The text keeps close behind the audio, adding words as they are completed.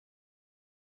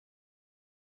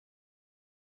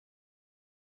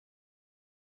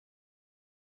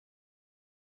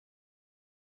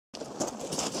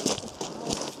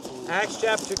Acts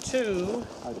chapter 2,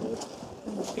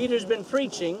 Peter's been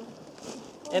preaching,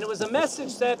 and it was a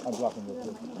message that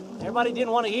everybody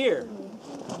didn't want to hear.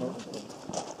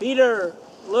 Peter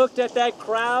looked at that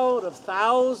crowd of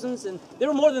thousands, and there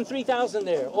were more than 3,000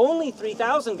 there. Only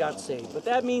 3,000 got saved, but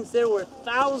that means there were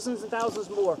thousands and thousands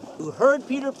more who heard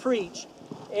Peter preach,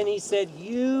 and he said,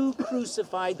 "You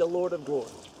crucified the Lord of glory.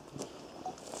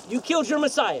 You killed your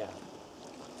Messiah."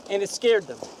 And it scared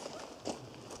them.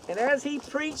 And as he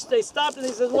preached, they stopped and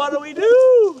he said, "What do we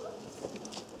do?"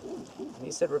 And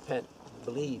he said, "Repent,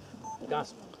 believe the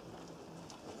gospel."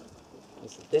 He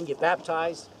said, "Then get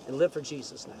baptized and live for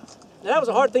Jesus now." Now that was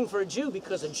a hard thing for a Jew,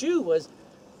 because a Jew was,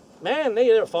 man,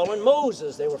 they were following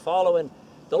Moses, they were following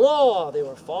the law, they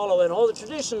were following all the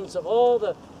traditions of all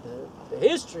the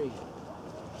history.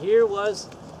 Here was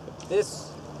this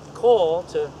call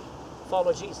to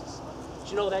follow Jesus. But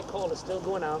you know that call is still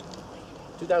going out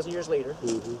 2,000 years later.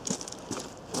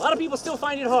 A lot of people still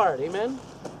find it hard, amen?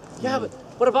 Yeah, but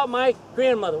what about my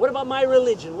grandmother? What about my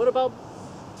religion? What about...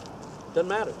 Doesn't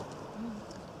matter.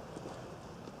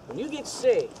 When you get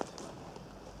saved,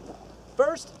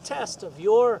 first test of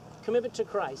your commitment to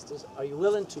Christ is, are you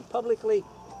willing to publicly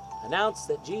announce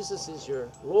that Jesus is your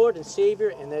Lord and Savior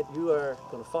and that you are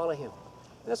going to follow Him?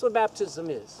 And that's what baptism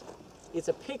is. It's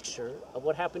a picture of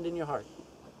what happened in your heart.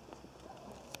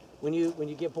 When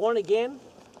you get born again,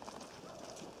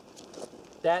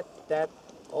 that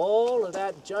all of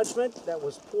that judgment that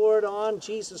was poured on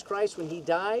Jesus Christ when He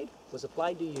died was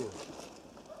applied to you.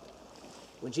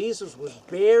 When Jesus was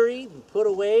buried and put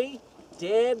away,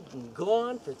 dead and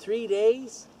gone for 3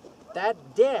 days, that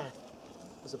death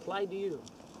was applied to you.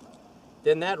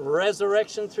 Then that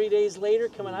resurrection 3 days later,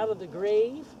 coming out of the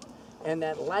grave, and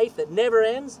that life that never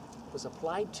ends was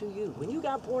applied to you. When you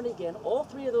got born again, all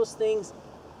three of those things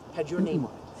had your name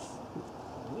on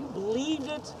it. When you believed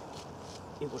it,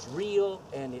 it was real,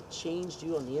 and it changed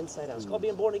you on the inside out. It's called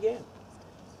being born again.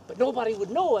 But nobody would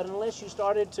know it unless you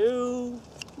started to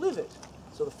live it.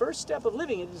 So the first step of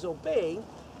living it is obeying,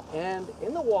 and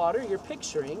in the water you're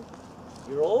picturing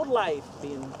your old life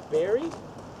being buried,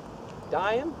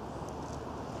 dying,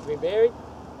 being buried,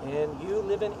 and you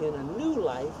living in a new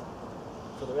life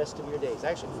for the rest of your days,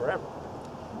 actually forever.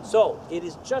 So it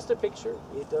is just a picture.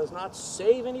 It does not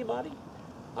save anybody.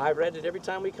 I've read it every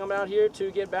time we come out here to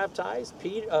get baptized.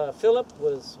 Philip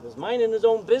was minding his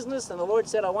own business, and the Lord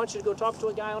said, "I want you to go talk to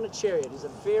a guy on a chariot. He's a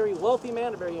very wealthy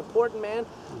man, a very important man,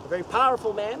 a very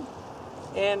powerful man,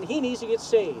 and he needs to get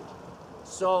saved."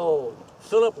 So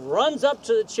Philip runs up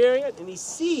to the chariot, and he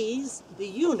sees the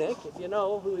eunuch, if you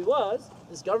know who he was,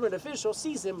 this government official,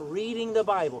 sees him reading the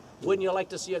Bible. Wouldn't you like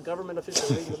to see a government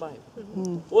official reading the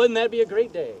Bible? Wouldn't that be a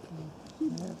great day?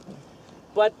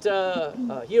 But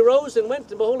he arose and went,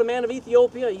 and behold, a man of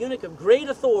Ethiopia, a eunuch of great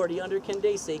authority under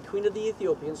Candace, queen of the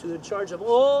Ethiopians, who had charge of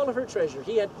all of her treasure.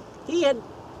 He had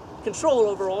control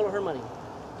over all of her money.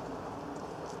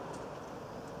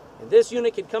 And this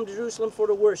eunuch had come to Jerusalem for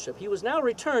to worship. He was now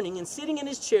returning and sitting in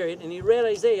his chariot, and he read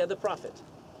Isaiah the prophet.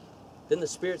 Then the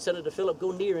Spirit said unto Philip,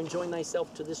 "Go near and join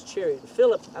thyself to this chariot."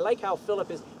 Philip, I like how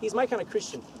Philip is, he's my kind of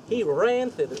Christian. He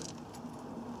ran thither.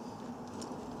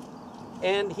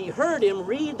 And he heard him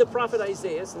read the prophet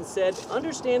Isaiah and said,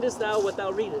 "Understandest thou what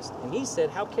thou readest?" And he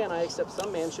said, "How can I, except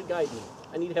some man should guide me?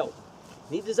 I need help."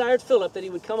 And he desired Philip that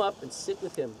he would come up and sit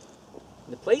with him.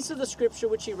 And the place of the scripture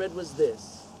which he read was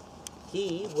this: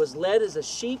 He was led as a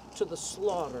sheep to the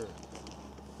slaughter,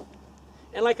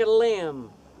 and like a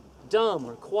lamb, dumb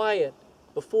or quiet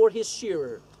before his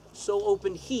shearer, so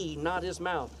opened he not his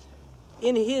mouth.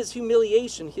 In his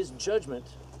humiliation his judgment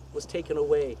was taken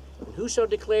away. And who shall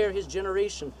declare his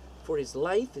generation? For his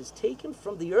life is taken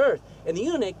from the earth. And the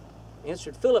eunuch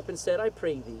answered Philip and said, "I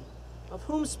pray thee, of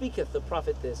whom speaketh the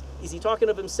prophet this? Is he talking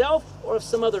of himself or of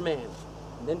some other man?"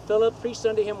 And then Philip preached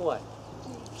unto him what?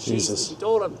 Jesus. He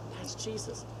told him, that's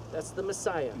Jesus. That's the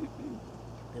Messiah.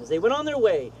 And as they went on their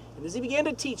way, and as he began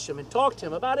to teach him and talk to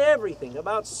him about everything,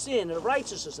 about sin and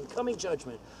righteousness and coming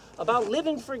judgment, about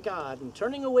living for God and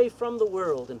turning away from the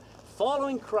world and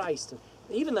following Christ, and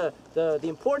even the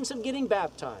importance of getting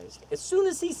baptized. As soon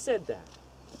as he said that,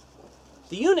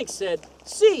 the eunuch said,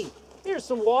 "See, here's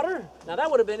some water." Now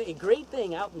that would have been a great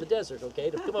thing out in the desert, okay,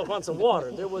 to come up on some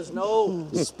water. There was no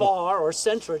spa or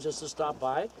Centra just to stop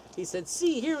by. He said,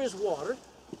 "See, here is water.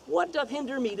 What doth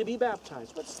hinder me to be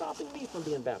baptized? What's stopping me from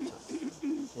being baptized?"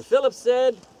 And Philip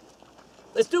said,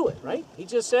 "Let's do it," right? He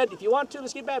just said, "If you want to,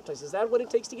 let's get baptized." Is that what it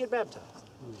takes to get baptized?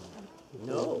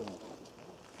 No.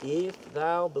 If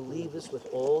thou believest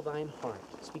with all thine heart,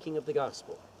 speaking of the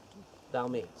gospel, thou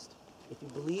mayest. If you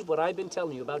believe what I've been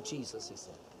telling you about Jesus, he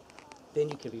said, then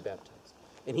you can be baptized.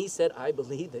 And he said, I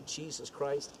believe that Jesus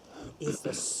Christ is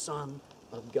the Son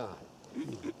of God.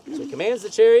 So he commands the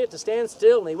chariot to stand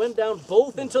still, and they went down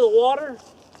both into the water.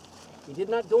 He did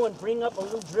not go and bring up a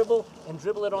little dribble and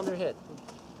dribble it on their head.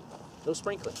 No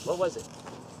sprinkling. What was it?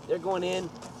 They're going in,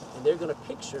 and they're going to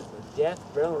picture the death,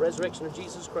 burial, and resurrection of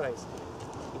Jesus Christ.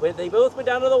 They both went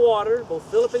down to the water, both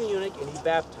Philip and the eunuch, and he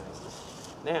baptized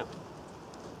them. Now,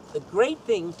 the great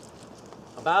thing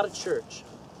about a church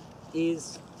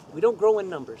is we don't grow in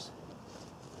numbers.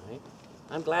 Right?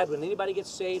 I'm glad when anybody gets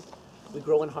saved, we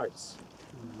grow in hearts.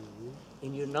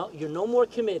 And you're no more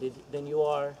committed than you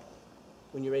are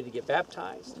when you're ready to get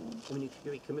baptized, when you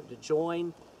commit to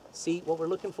join. See, what we're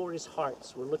looking for is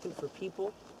hearts. We're looking for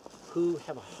people who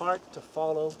have a heart to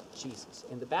follow Jesus.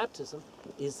 And the baptism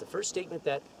is the first statement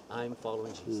that I'm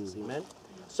following Jesus. Amen?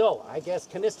 So, I guess,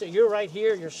 Canista, you're right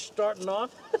here. You're starting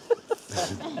off.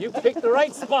 You picked the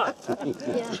right spot.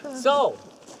 Yeah. So,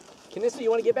 Canista, you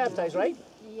want to get baptized, right?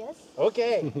 Yes.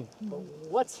 Okay. But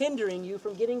what's hindering you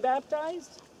from getting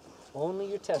baptized? Only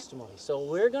your testimony. So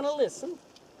we're going to listen.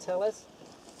 Tell us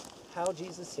how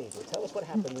Jesus saved you. Tell us what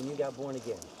happened when you got born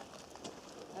again.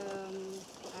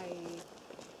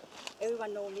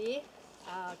 Everyone know me,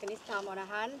 Kanista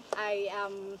Monahan. I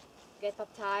get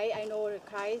baptized. I know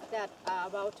Christ that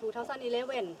about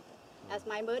 2011 as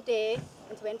my birthday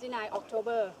on 29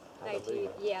 October 19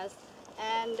 years.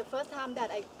 And the first time that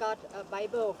I got a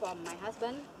Bible from my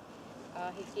husband,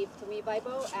 he gave to me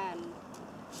Bible, and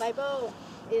Bible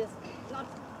is not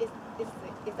is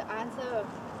the answer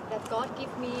that God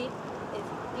give me. Is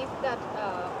gift that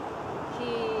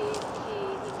he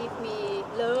give me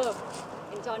love.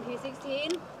 In John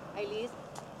 3:16, I read,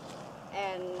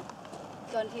 and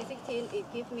John 3:16 it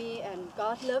give me, and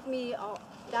God loved me or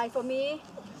died for me,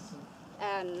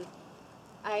 and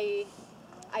I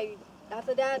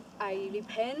after that I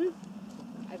repent,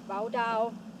 I bow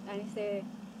down, and I say,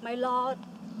 my Lord,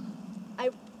 I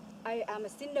am a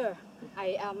sinner.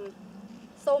 I am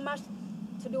so much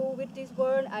to do with this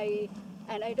world.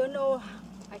 And I don't know.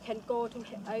 I can go to.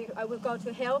 I will go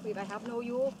to hell if I have no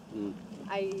you.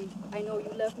 I know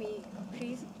you love me.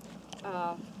 Please,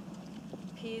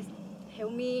 please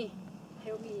help me.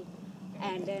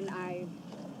 And then I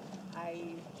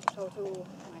told to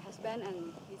my husband,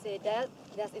 and he said that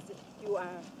is it. You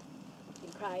are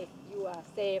in Christ. You are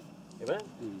saved. Amen.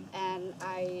 And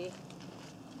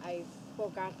I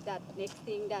forgot that next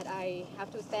thing that I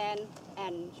have to stand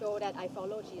and show that I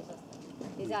follow Jesus.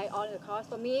 He died on the cross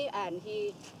for me, and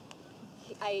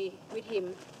I with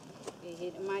him,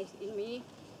 he in me,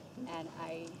 and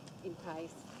I in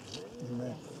Christ.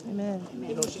 Amen. Yes. Amen.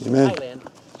 You know, she's Amen. in Thailand,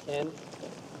 and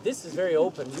this is very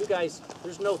open. You guys,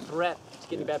 there's no threat to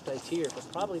getting baptized here,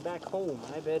 but probably back home,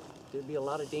 I bet there'd be a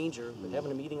lot of danger with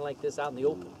having a meeting like this out in the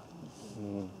open.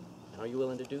 Are you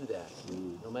willing to do that,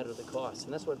 no matter the cost?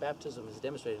 And that's what baptism is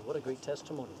demonstrated. What a great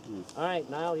testimony. All right,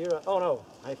 Niall, you're oh no,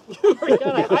 you're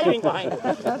kind of hiding behind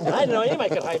her. I didn't know anybody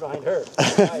could hide behind her.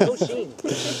 All right, no shame.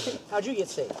 How'd you get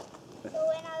saved? So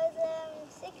when I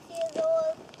was 6 years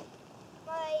old,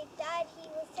 my dad, he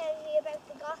was telling me about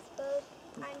the gospel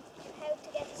and how to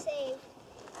get saved.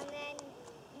 And then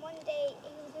one day he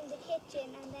was in the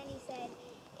kitchen, and then he said,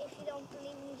 if you don't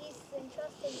believe in Jesus and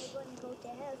trust him, you're going to go to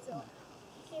hell. So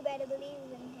you better believe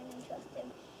in him and trust him.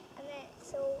 And then,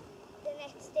 so the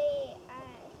next day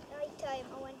at night time,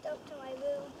 I went up to my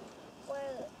room.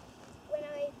 Well, when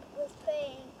I was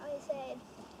praying, I said,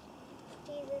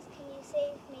 Jesus, can you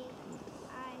save me?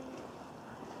 And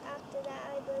after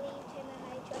that, I believed him and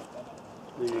I trusted him.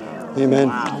 Amen.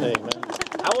 Wow. Amen.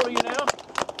 How old are you now?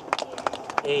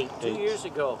 8. 2 years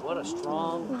ago. What a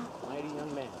strong, mighty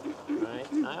young man. All right,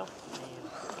 Niall?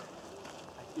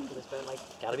 I think it was about like,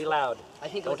 Gotta be loud. I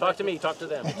think it Don't was talk like to me, talk to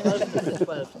them.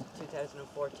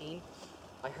 2014.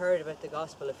 I heard about the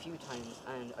gospel a few times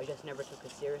and I just never took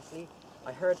it seriously.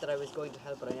 I heard that I was going to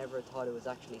hell, but I never thought it was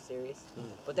actually serious.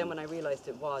 But then when I realized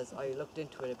it was, I looked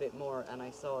into it a bit more and I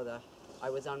saw that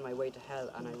I was on my way to hell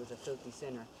and I was a filthy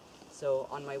sinner. So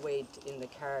on my way in the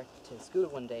car to school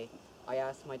one day, I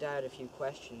asked my dad a few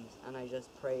questions and I just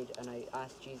prayed and I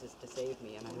asked Jesus to save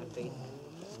me, and I had faith.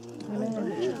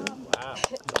 Wow.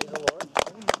 Praise the Lord.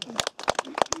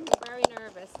 Very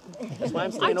nervous. That's why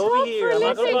I'm I staying talk over for here. a I'm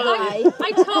not living. gonna lie.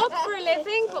 I talk for a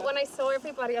living, but when I saw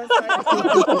everybody else,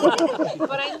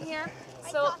 but I'm here.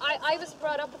 So I was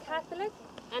brought up a Catholic,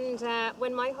 and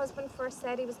when my husband first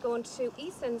said he was going to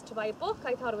Easton's to buy a book,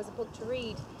 I thought it was a book to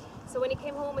read. So when he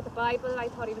came home with the Bible, I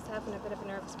thought he was having a bit of a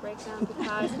nervous breakdown,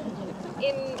 because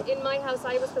in my house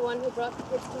I was the one who brought the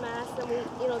kids to Mass, and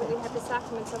that we had the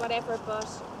sacraments or whatever. But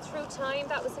through time,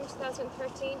 that was in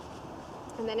 2013,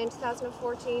 and then in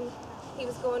 2014, he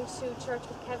was going to church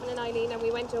with Kevin and Eileen, and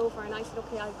we went over, and I said,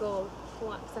 okay, I'll go,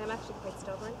 because I'm actually quite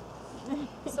stubborn.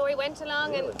 So I went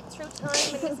along and through time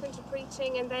and listening to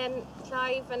preaching, and then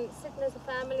Clive and sitting as a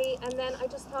family, and then I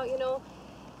just thought, you know,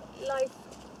 life,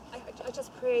 I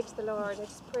just prayed to the Lord. I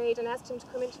just prayed and asked him to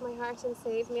come into my heart and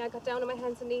save me. I got down on my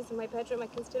hands and knees in my bedroom. I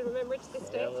can still remember it to this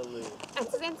day. Hallelujah. And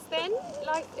since then,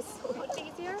 life is so much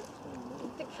easier.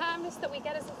 The calmness that we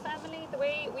get as a family, the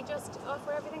way we just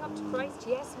offer everything up to Christ.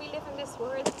 Yes, we live in this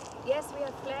world. Yes, we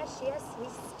have flesh. Yes, we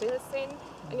still sin.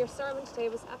 And your sermon today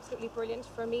was absolutely brilliant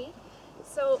for me.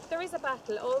 So there is a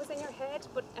battle always in your head,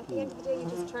 but at the end of the day, you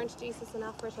just turn to Jesus and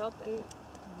offer it up, and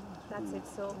that's it.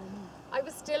 So I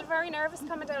was still very nervous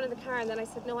coming down in the car, and then I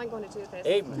said, no, I'm going to do this.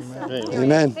 Amen. So, anyway,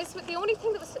 Amen. the only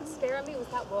thing that was scaring me was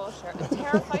that water. I'm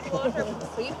terrified of water,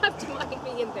 so you have to mind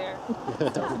me in there.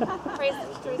 Praise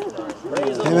the Lord.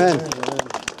 Praise the Amen.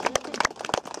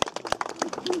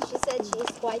 She said she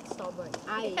is quite stubborn.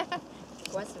 I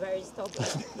was very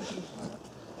stubborn.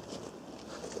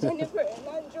 Jennifer and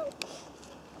Andrew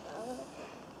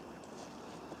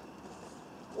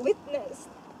witnessed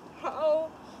how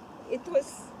it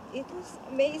was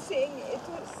amazing, it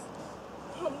was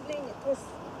humbling, it was,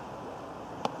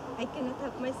 I cannot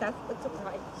help myself but to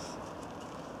cry.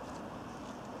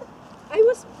 I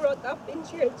was brought up in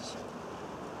church.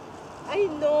 I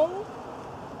know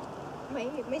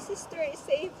my sister is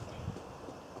saved.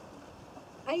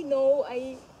 I know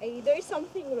there is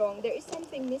something wrong, there is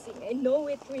something missing. I know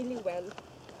it really well.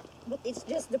 But it's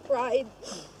just the pride.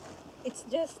 It's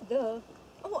just the,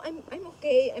 oh, I'm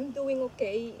okay, I'm doing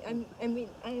okay. I'm in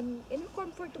a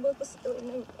comfortable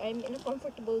position. I'm in a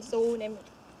comfortable zone. I'm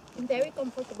very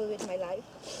comfortable with my life.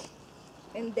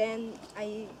 And then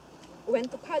I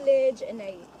went to college, and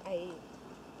I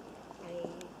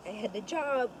had a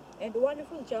job, and a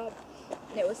wonderful job.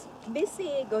 And I was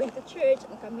busy going to church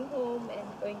and coming home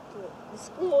and going to the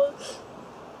school.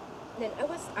 Then I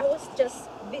was just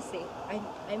busy.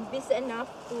 I'm busy enough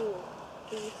to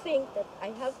think that I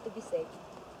have to be saved.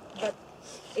 But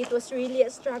it was really a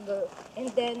struggle. And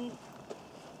then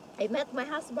I met my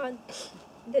husband.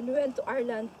 Then we went to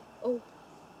Ireland. Oh,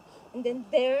 and then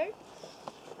there,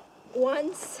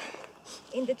 once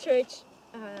in the church,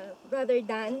 Brother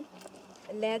Dan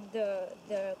led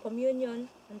the communion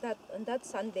on that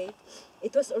Sunday.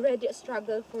 It was already a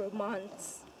struggle for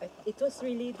months. It was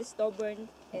really the stubbornness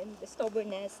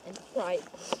and the pride.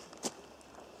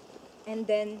 And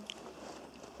then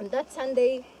on that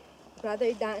Sunday,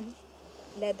 Brother Dan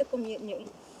led the communion.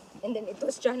 And then it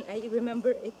was John. I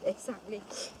remember it exactly,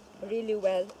 really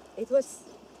well. It was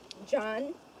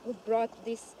John who brought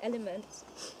these elements.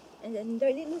 And then,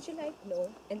 darling, would you like?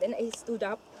 No. And then I stood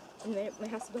up, and my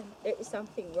husband, there is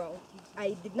something wrong.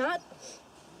 I did not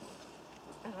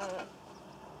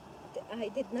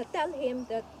tell him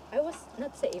that I was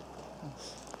not saved.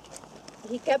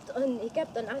 He kept on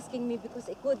asking me, because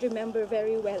I could remember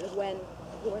very well when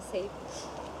he was saved.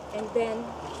 And then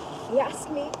he asked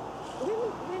me, when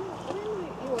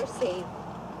you were saved?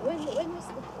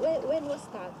 When was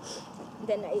that?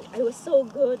 Then I was so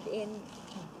good in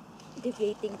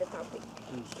debating the topic.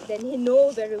 Then he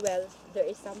know very well there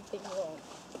is something wrong.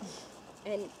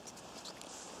 And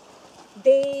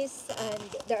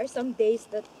there are some days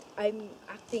that I'm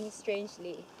acting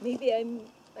strangely. Maybe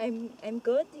I'm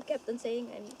good. He kept on saying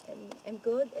I'm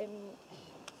good. I'm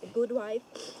a good wife.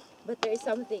 But there is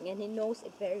something, and he knows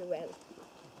it very well.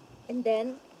 And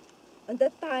then on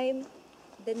that time,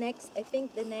 the next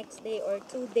day or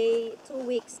 2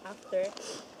 weeks after,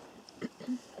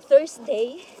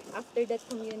 Thursday, after that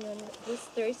communion, this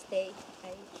Thursday,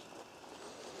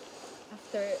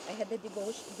 after I had the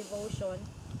devotion,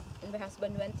 and my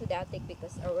husband went to the attic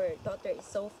because our daughter is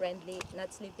so friendly,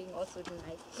 not sleeping also the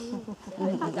night. So he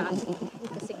went to the attic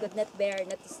because he could not bear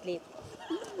not to sleep.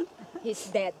 He's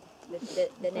dead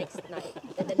the next night,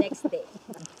 the next day.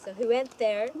 So he went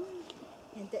there,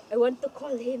 and I wanted to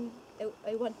call him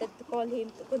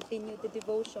to continue the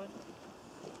devotion.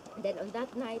 And then on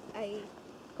that night, I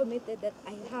committed that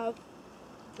I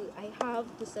have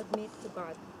to submit to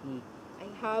God. I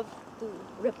have to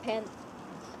repent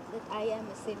that I am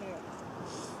a sinner.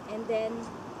 And then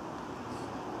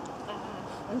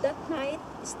on that night,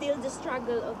 still the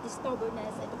struggle of the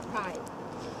stubbornness and the pride.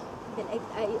 Then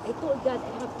I told God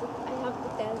I have to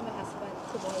tell my husband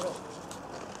tomorrow.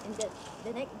 And then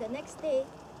the next day,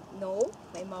 no,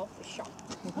 my mouth is shut.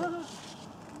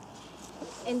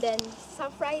 And then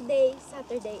Friday,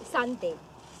 Saturday,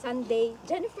 Sunday,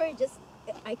 Jennifer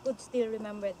I could still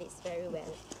remember this very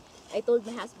well. I told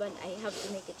my husband I have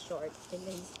to make it short. And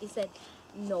then he said,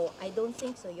 no, I don't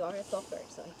think so. You are a talker,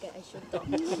 so I should talk.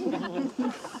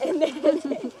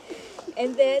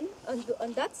 and then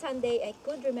on that Sunday, I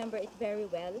could remember it very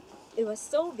well. It was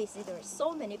so busy. There were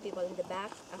so many people in the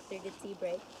back after the tea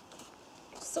break.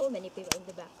 So many people in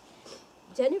the back.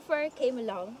 Jennifer came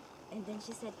along, and then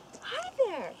she said, "Hi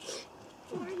there.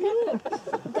 How are you?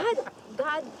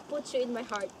 God put you in my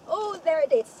heart." Oh, there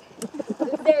it is.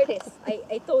 There it is.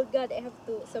 I told God I have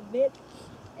to submit,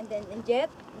 and yet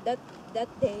that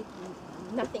day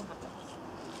nothing happened.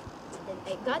 And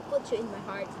then God put you in my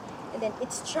heart, and then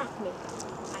it struck me.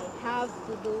 I have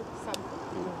to do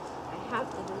something. I have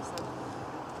to do something.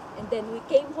 And then we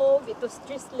came home. It was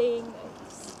drizzling.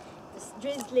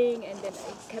 And then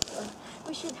I kept on,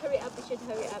 we should hurry up,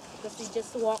 because we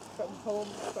just walked from home,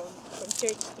 from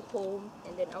church to home,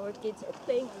 and then our kids are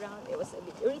playing around. It was a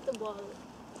bit irritable,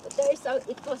 but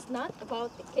it was not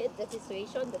about the kid, the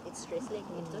situation that it's drizzling,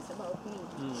 it was about me.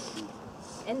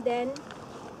 And then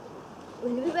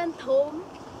when we went home,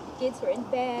 kids were in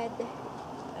bed,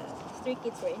 3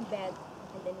 kids were in bed,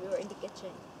 and then we were in the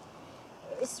kitchen.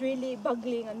 It's really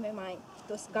bugging on my mind.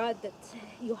 It was God that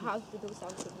you have to do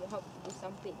something. You have to do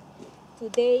something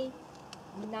today,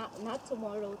 not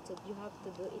tomorrow. You have to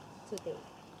do it today.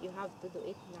 You have to do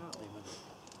it now. Amen.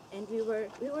 And we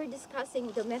were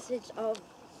discussing the message of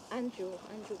Andrew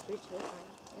Bridgeville.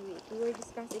 And we were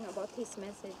discussing about his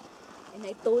message, and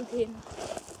I told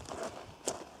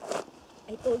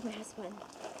my husband,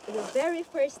 the very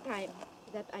first time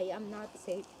that I am not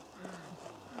saved.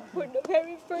 For the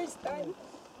very first time,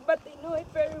 but I know it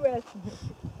very well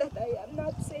that I am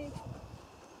not saved.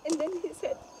 And then he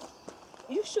said,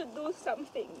 "You should do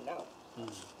something now.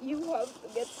 You have to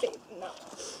get saved now."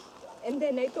 And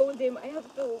then I told him I have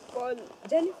to call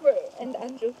Jennifer and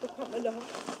Andrew to come along.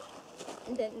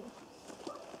 And then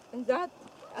on that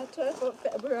 12th of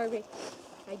February,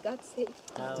 I got saved.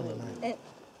 And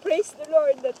praise the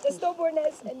Lord that the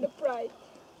stubbornness and the pride,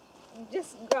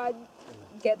 just God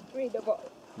get rid of all.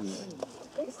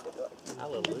 Praise the Lord.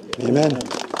 Hallelujah. Amen.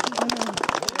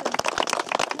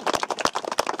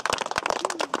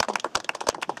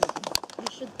 You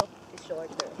should talk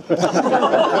shorter.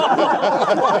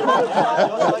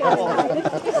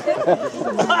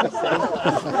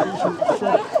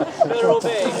 Better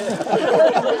obey.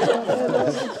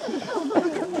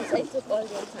 I took all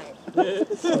your time.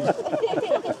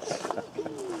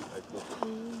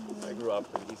 I grew up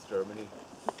in East Germany,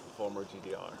 former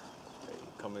GDR, a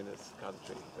communist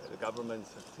country where the government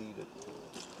succeeded to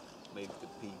make the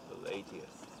people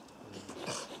atheists.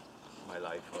 My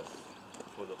life was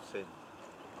full of sin,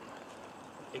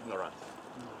 ignorance.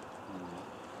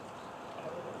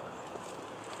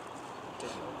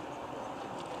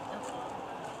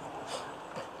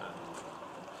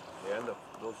 At the end of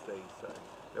those days,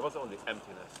 there was only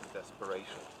emptiness and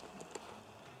desperation.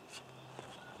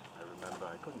 I remember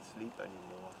I couldn't sleep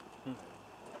anymore.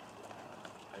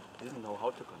 I didn't know how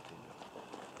to continue.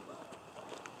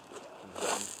 And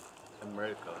then a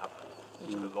miracle happened.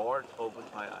 The Lord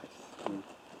opened my eyes.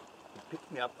 He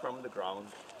picked me up from the ground.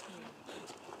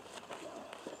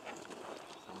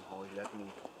 Somehow he let me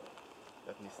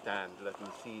stand, let me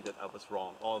see that I was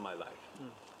wrong all my life.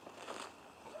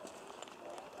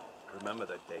 I remember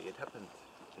that day. It happened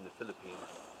in the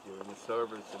Philippines during a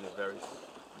service in a very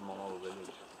small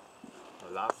village.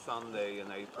 Last Sunday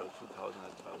in April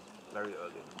 2012, very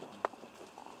early in the morning.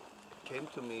 It came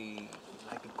to me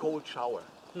like a cold shower.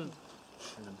 In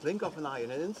a blink of an eye,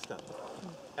 in an instant.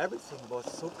 Everything was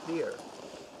so clear,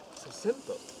 so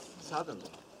simple,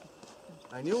 suddenly.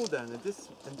 I knew then, in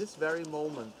this very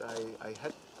moment, I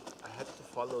had to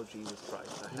follow Jesus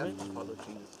Christ. I have to follow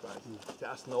Jesus Christ.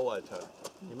 There's no alternative.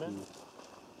 Amen.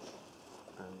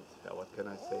 And what can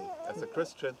I say? As a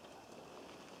Christian,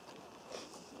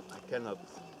 I cannot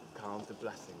count the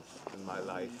blessings in my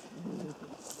life.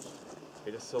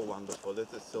 It is so wonderful.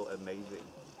 It is so amazing.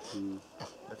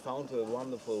 I found a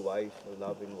wonderful wife, a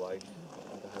loving wife,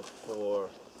 and I have 4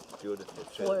 beautiful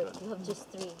children. 4, you have just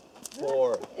 3.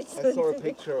 4. I saw a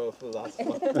picture of the last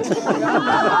one.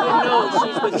 No,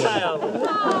 she's with child.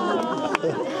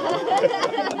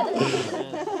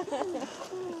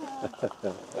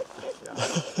 Yeah.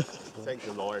 Thank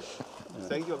you, Lord.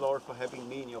 Thank you, Lord, for having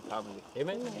me in your family.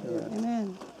 Amen.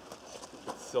 Amen.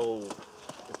 It's so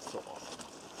awesome.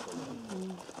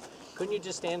 So Couldn't you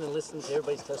just stand and listen to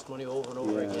everybody's testimony over and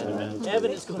over again? Heaven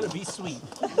is going to be sweet.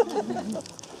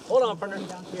 Hold on, partner.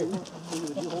 Here.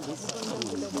 Would you hold this?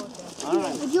 All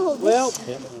right. Would you hold this? Well,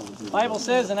 the Bible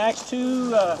says in Acts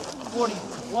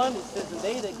 2:41, it says, "And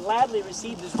they that gladly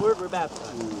received His word were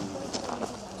baptized."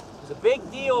 was a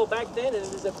big deal back then, and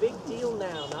it is a big deal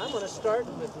now. Now I'm going to start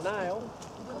with Niall.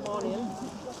 Come on in.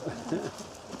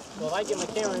 Well, if I get my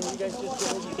camera in, you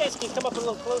guys can come up a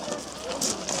little closer.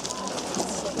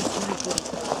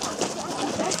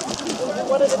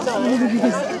 One at a time.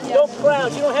 Don't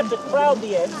crowd. You don't have to crowd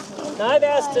the edge. Now I've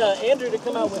asked Andrew to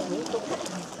come out with me.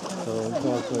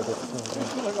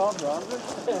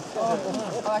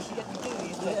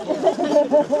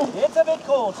 It's a bit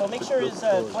cold, so make sure his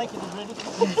blanket is ready.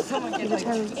 Someone get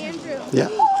Andrew. Yeah.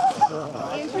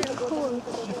 Andrew, cool.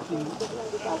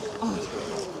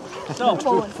 So,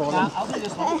 now I'll do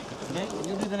this one, okay? And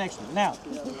you'll do the next one. Now.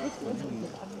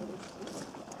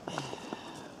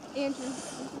 Andrew.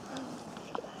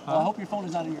 I hope your phone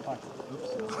is not in your pocket.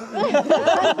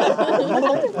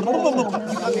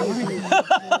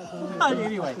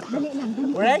 Anyway,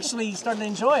 we're actually starting to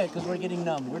enjoy it because we're getting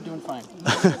numb. We're doing fine.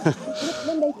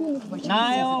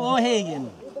 Niall O'Hagan,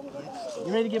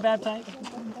 you ready to get baptized?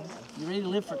 You ready to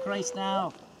live for Christ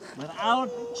now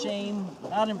without shame,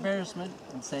 without embarrassment,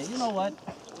 and say, you know what?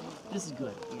 This is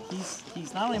good.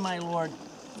 He's not only my Lord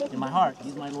in my heart,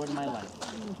 he's my Lord in my life.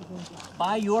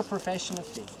 By your profession of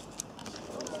faith,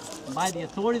 and by the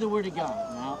authority of the Word of God.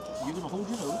 Now, you're going to hold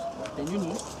your nose, bend your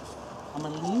knees. I'm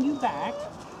going to lean you back.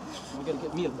 We're going to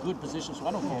get me a good position so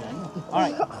I don't fall in. All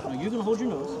right. Now, you're going to hold your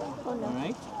nose. All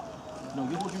right. No,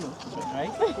 you hold your nose. That's right.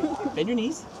 All right. Bend your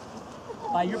knees.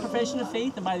 By your profession of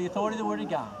faith and by the authority of the Word of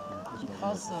God.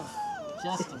 Because of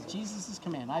justice, Jesus'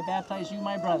 command. I baptize you,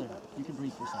 my brother. You can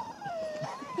breathe for a second.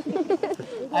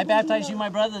 I baptize you, my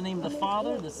brother, in the name of the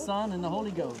Father, the Son, and the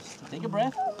Holy Ghost. Take a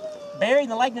breath. Buried in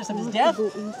the likeness of his death.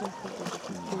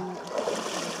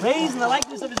 Raised in the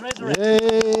likeness of his resurrection.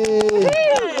 Yay!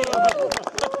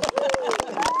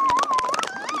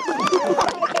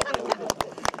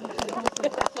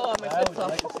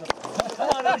 Come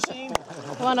on, Oisin.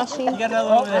 Come on, Oisin. You got another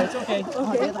one over there. It's okay.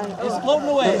 It's floating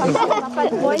away.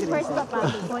 Boys first, Papa.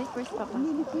 Boys first, Papa.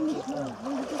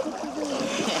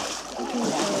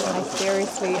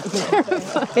 Seriously.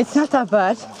 It's not that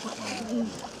bad.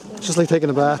 Just like taking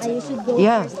a bath.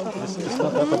 Yeah. It's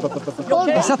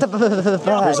not that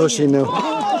bad. There's Oisin now.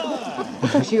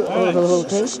 Where'd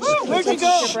you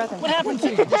go? What happened to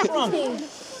you? What's wrong?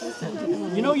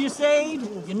 You know you're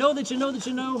saved. You know that you know that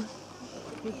you know.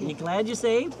 Are you glad you're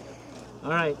saved? All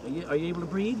right. Are you able to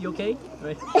breathe? You okay? All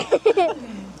right.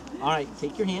 All right.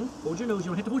 Take your hand. Hold your nose. You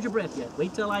don't have to hold your breath yet.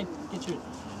 Wait till I get your...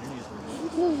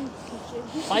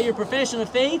 By your profession of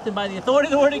faith and by the authority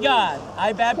of the Word of God,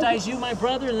 I baptize you, my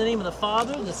brother, in the name of the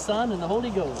Father, the Son, and the Holy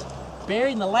Ghost.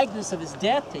 Buried in the likeness of his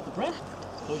death. Take a breath.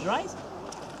 Close your eyes.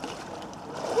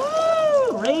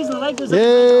 Woo! Raised in the likeness of his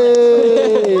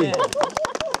resurrection.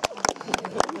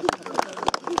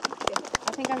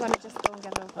 I think I'm going to just go and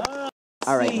get her.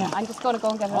 All right. Yeah, I'm just going to go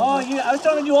and get her. Oh, I was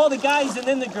talking to all the guys and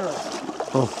then the girls.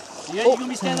 Oh. You're going to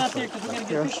be standing out there because we're going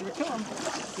to get a picture. Come on.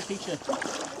 Good picture.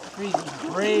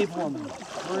 Brave woman.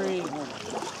 Brave woman.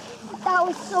 That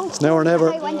was so cool. now or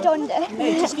never. I went under.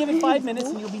 Hey, just give it 5 minutes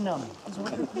and you'll be numb.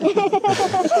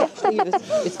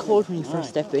 It's cold when you first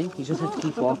step in. You just have to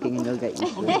keep walking and they'll get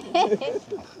used to it.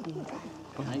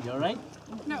 You all right?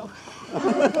 No.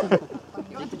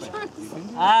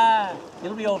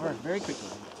 It'll be over very quickly.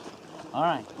 All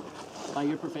right. By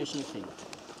your profession of faith.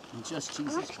 In just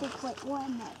Jesus Actually Christ. quite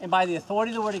warm now. And by the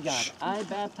authority of the Word of God, I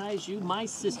baptize you, my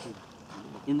sister,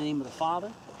 in the name of the Father,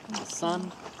 the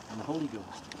Son, and the Holy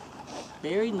Ghost.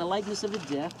 Buried in the likeness of his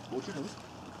death. Hold your nose.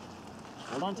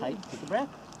 Hold on tight. Take a breath.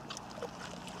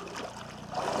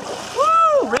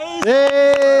 Woo! Raise.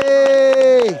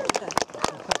 Yay!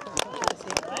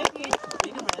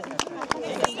 Take a breath.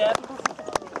 Take a step.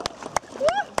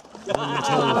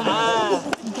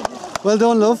 Well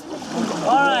done, love.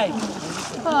 All right.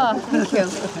 Oh, thank you.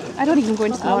 I don't even go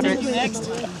into the I'll water. take you next.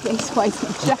 It's quite a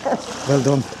jar. Well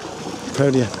done. Proud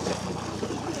of you.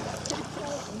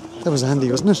 That was handy,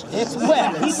 wasn't it? It's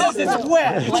wet. He says it's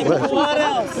wet. Like what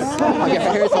else? Oh, your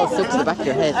hair's all stuck to the back of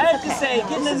your head. I have to say,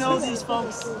 getting to know these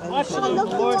folks, watching them, the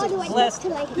Lord bless.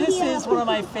 This is one of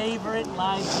my favorite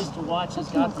lives just to watch as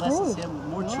God blesses him.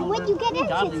 More When you children, get in,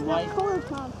 godly it's not wife.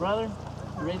 cold, Mom. Brother,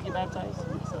 you ready to get baptized?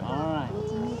 All right.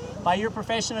 By your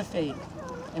profession of faith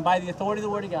and by the authority of the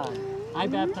Word of God, I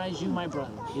baptize you, my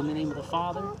brother, in the name of the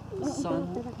Father, the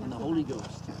Son, and the Holy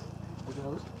Ghost. Hold your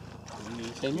nose.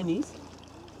 Bend your knees.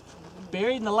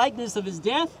 Buried in the likeness of his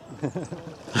death,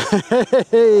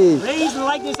 Hey! raised in the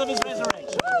likeness of his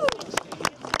resurrection. All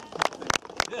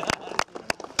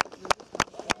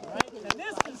right, and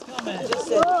this is coming.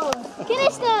 Get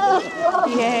us now.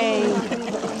 Yay.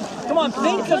 Come on,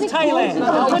 think of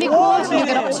Thailand. Pretty cool to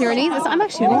get up to your knees. I'm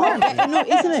actually warm. No,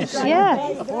 isn't it?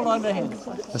 Yeah. Hold on to him.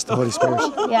 That's the Holy Spirit.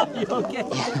 Yeah. Okay.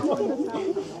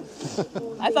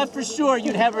 I thought for sure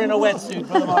you'd have her in a wetsuit,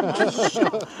 Brother Mark.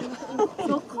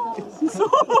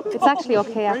 It's actually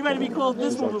okay. Everybody be cold.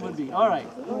 This woman would be. All right.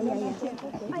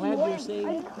 You glad you're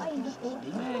saved?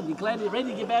 Amen. You glad you're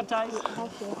ready to get baptized?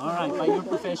 All right. By your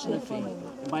profession of faith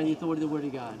and by the authority of the Word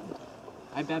of God,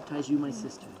 I baptize you, my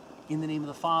sister, in the name of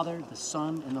the Father, the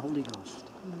Son, and the Holy Ghost.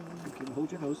 Okay,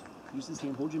 hold your nose. Use this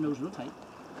hand. Hold your nose real tight.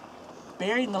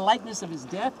 Buried in the likeness of his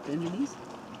death, bend your knees.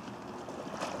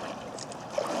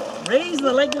 Raised in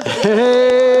the likeness of his death.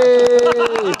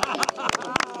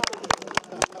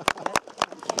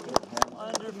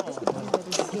 Wonderful.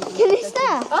 Kalista,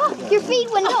 your feet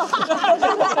went up.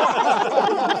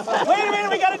 Wait a minute,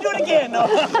 we got to do it again. No.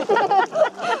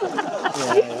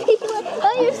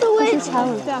 Oh, you're so wet. It's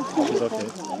okay.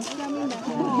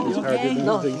 It's hard to do things.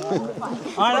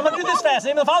 All right, I'm going to do this fast.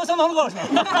 In the name of the Father, Son, and the Holy Ghost.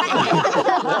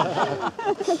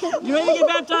 You ready to get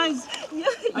baptized?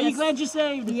 Are you glad you're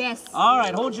saved? Yes. All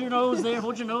right, hold your nose there.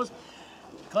 Hold your nose.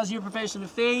 Because of your profession of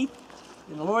faith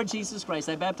in the Lord Jesus Christ,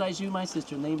 I baptize you, my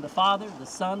sister, in the name of the Father, the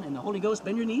Son, and the Holy Ghost.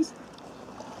 Bend your knees.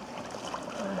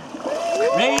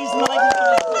 Raise the likeness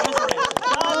of the resurrection.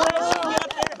 God bless you.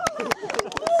 Get up there.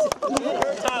 Get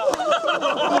her towel.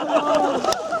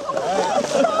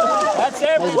 That's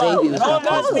everyone. All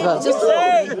God's people just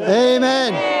say,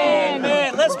 Amen.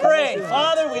 Amen. Let's pray.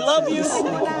 Father, we love you.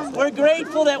 We're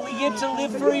grateful that we get to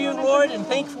live for you, Lord, and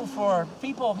thankful for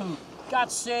people who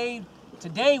got saved.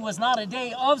 Today was not a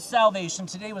day of salvation.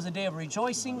 Today was a day of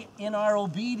rejoicing in our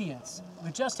obedience.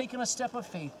 We're just taking a step of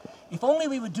faith. If only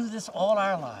we would do this all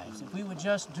our lives. If we would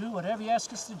just do whatever you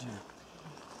ask us to do.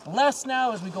 Bless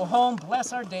now as we go home.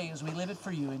 Bless our day as we live it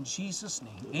for you. In Jesus'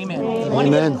 name, amen. I want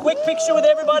to get a quick picture with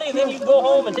everybody, and then you can go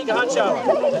home and take a hot shower.